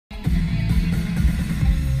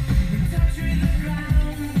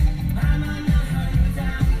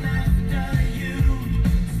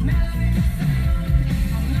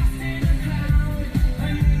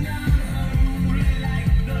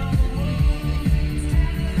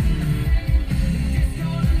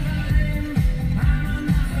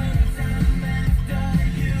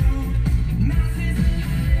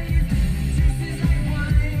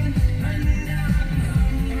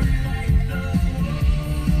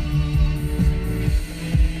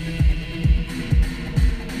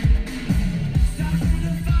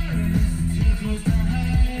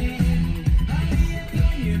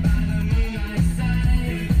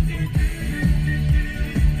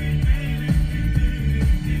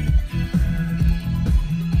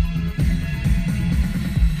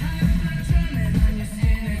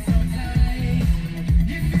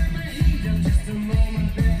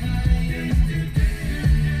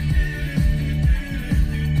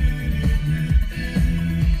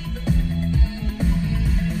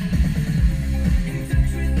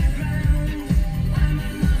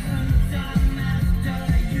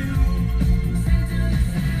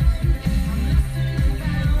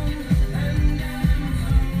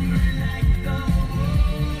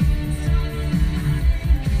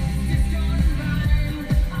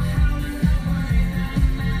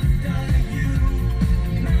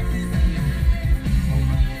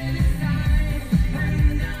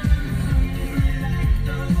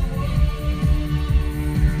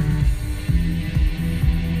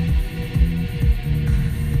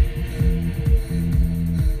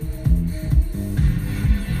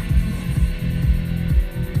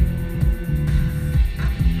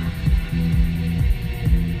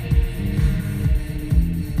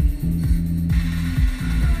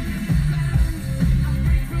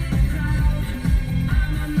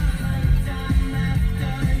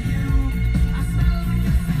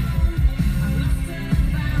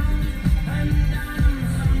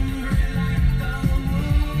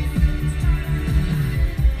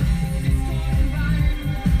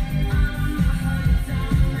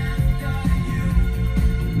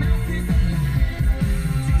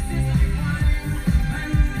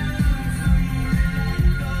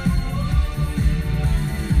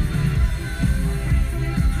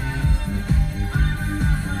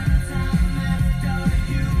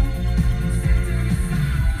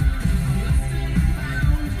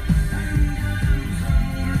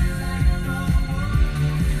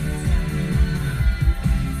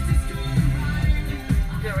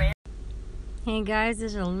Hey guys,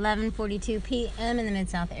 it's 11:42 p.m. in the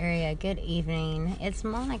Mid-South area. Good evening. It's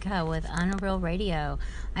Monica with Unreal Radio.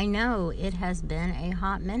 I know it has been a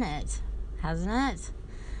hot minute, hasn't it?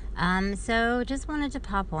 So just wanted to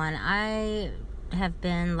pop on. I have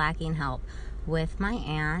been lacking help with my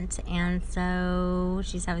aunt, and so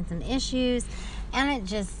she's having some issues, and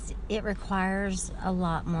it requires a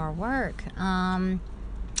lot more work. I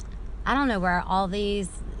don't know where all these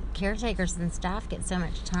caretakers and staff get so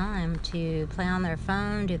much time to play on their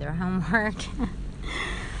phone, do their homework.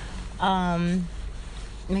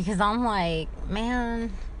 Because I'm like,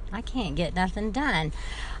 man, I can't get nothing done.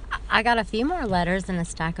 I got a few more letters and a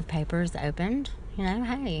stack of papers opened. You know,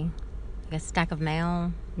 hey, a stack of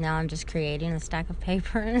mail. Now I'm just creating a stack of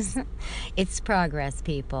papers. It's progress,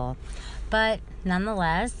 people. But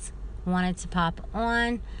nonetheless, wanted to pop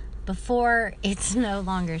on before it's no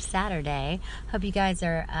longer Saturday. Hope you guys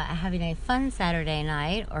are having a fun Saturday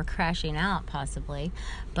night, or crashing out possibly.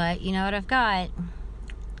 But you know what I've got?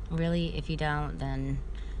 Really, if you don't, then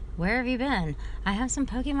where have you been? I have some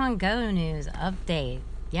Pokemon Go news update.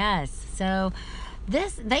 Yes, so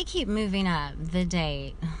they keep moving up the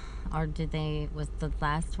date. Or was the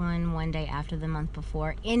last one day after the month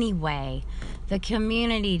before? Anyway, the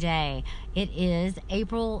community day. It is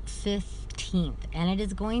April 15th, and it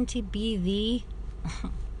is going to be the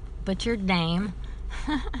butchered name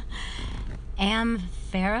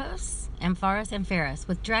Ampharos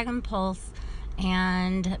with Dragon Pulse,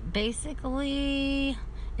 and basically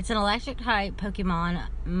it's an electric type Pokemon,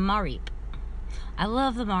 Mareep. I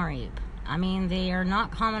love the Mareep. I mean, they are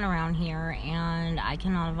not common around here, and I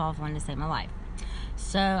cannot evolve one to save my life.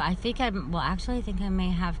 So I think I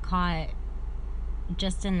may have caught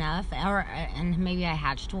just enough, and maybe I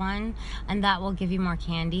hatched one, and that will give you more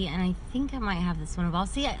candy. And I think I might have this one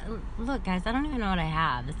evolved. See, look, guys, I don't even know what I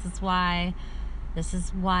have. This is why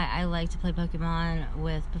I like to play Pokemon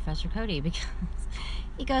with Professor Cody, because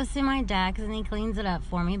he goes through my decks and he cleans it up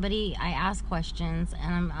for me. But I ask questions,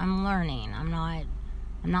 and I'm learning. I'm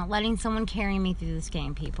not letting someone carry me through this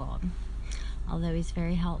game, people. Although he's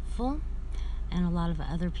very helpful, and a lot of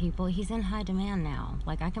other people, he's in high demand now.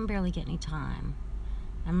 Like, I can barely get any time.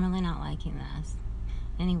 I'm really not liking this.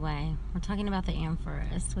 Anyway, we're talking about the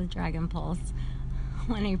Ampharos with Dragon Pulse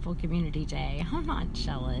on April Community Day. I'm not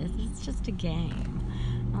jealous. It's just a game.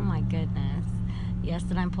 Oh my goodness. Yes,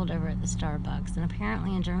 and I'm pulled over at the Starbucks, and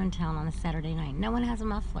apparently in Germantown on a Saturday night, no one has a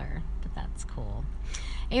muffler, but that's cool.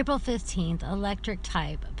 April 15th, electric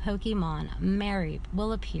type Pokemon Mareep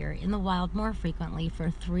will appear in the wild more frequently for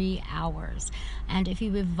 3 hours. And if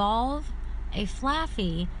you evolve a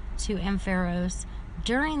Flaffy to Ampharos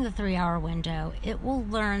during the 3-hour window, it will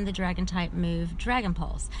learn the dragon type move Dragon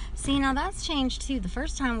Pulse. See, now that's changed too. The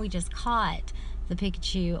first time we just caught the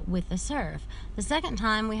Pikachu with the Surf. The second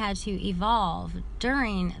time we had to evolve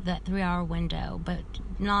during that 3-hour window, but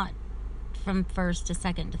not from first to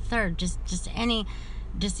second to third. Just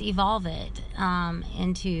evolve it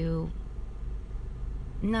into...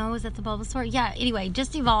 No, was that the Bulbasaur? Yeah, anyway,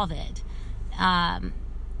 just evolve it.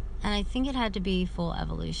 And I think it had to be full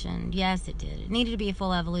evolution. Yes, it did. It needed to be a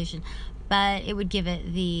full evolution, but it would give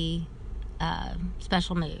it the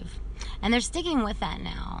special move. And they're sticking with that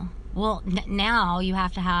now. Well, now you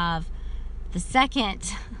have to have the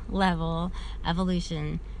second level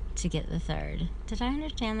evolution to get the third. Did I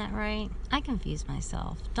understand that right? I confused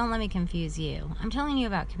myself. Don't let me confuse you. I'm telling you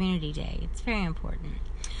about Community Day. It's very important.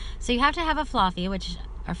 So you have to have a Flaffy, which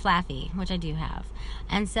I do have.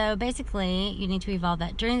 And so basically, you need to evolve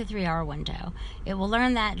that during the 3-hour window. It will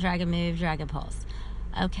learn that dragon move, Dragon Pulse.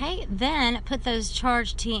 Okay, then put those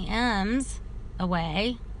charged TMs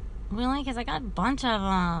away. Really? Because I got a bunch of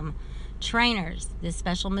them. Trainers. This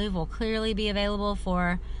special move will clearly be available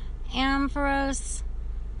for Ampharos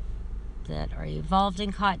that are evolved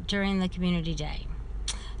and caught during the Community Day.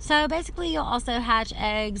 So basically, you'll also hatch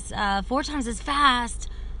eggs 4 times as fast.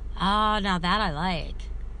 Oh, now that I like.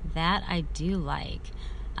 That I do like.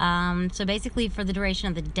 So basically for the duration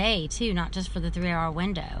of the day too, not just for the 3-hour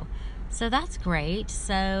window. So that's great.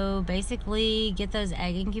 So basically get those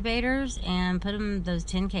egg incubators and put those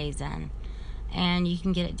 10Ks in. And you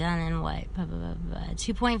can get it done in what?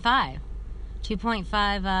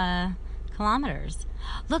 2.5 kilometers.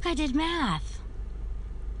 Look, I did math.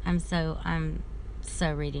 I'm so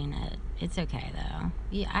reading it. It's okay though.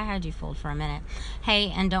 Yeah, I had you fooled for a minute.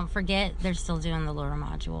 Hey, and don't forget, they're still doing the lure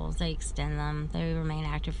modules. They extend them. They remain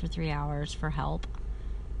active for 3 hours for help.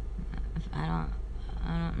 I don't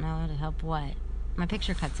know to help what. My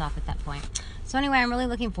picture cuts off at that point. So anyway, I'm really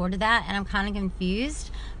looking forward to that, and I'm kind of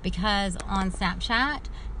confused because on Snapchat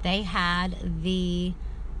they had the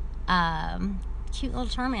cute little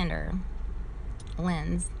Charmander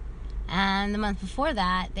lens. And the month before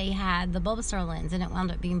that, they had the Bulbasaur lens, and it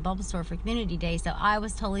wound up being Bulbasaur for Community Day, so I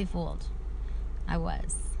was totally fooled. I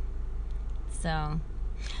was. So,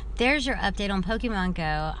 there's your update on Pokemon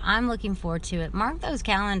Go. I'm looking forward to it. Mark those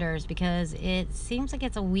calendars, because it seems like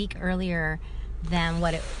it's a week earlier than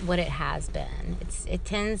what it has been. It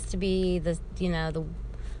tends to be the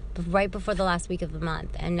right before the last week of the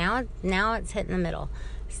month, and now it's hitting the middle.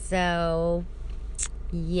 So,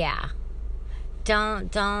 yeah.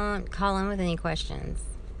 Don't call in with any questions.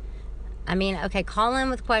 I mean, okay, call in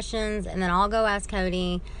with questions, and then I'll go ask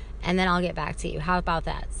Cody, and then I'll get back to you. How about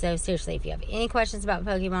that? So seriously, if you have any questions about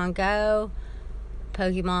Pokemon Go,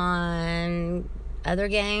 Pokemon, other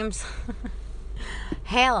games,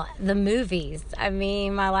 hell, the movies. I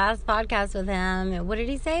mean, my last podcast with him, what did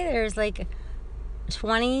he say? There's like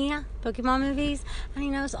 20 Pokemon movies, and he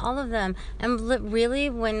knows all of them. And really,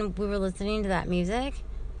 when we were listening to that music,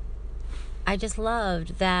 I just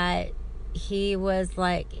loved that he was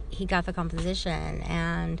like, he got the composition,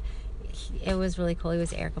 and it was really cool. He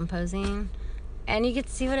was air composing, and you could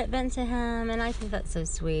see what it meant to him, and I think that's so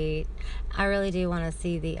sweet. I really do want to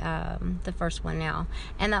see the first one now,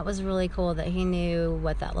 and that was really cool that he knew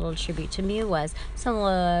what that little tribute to Mew was. So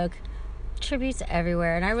look, tributes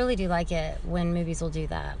everywhere, and I really do like it when movies will do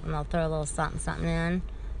that, when they'll throw a little something in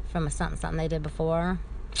from a something they did before.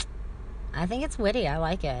 I think it's witty. I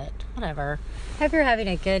like it. Whatever. Hope you're having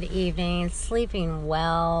a good evening, sleeping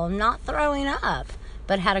well, not throwing up,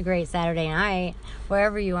 but had a great Saturday night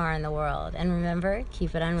wherever you are in the world. And remember,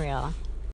 keep it unreal.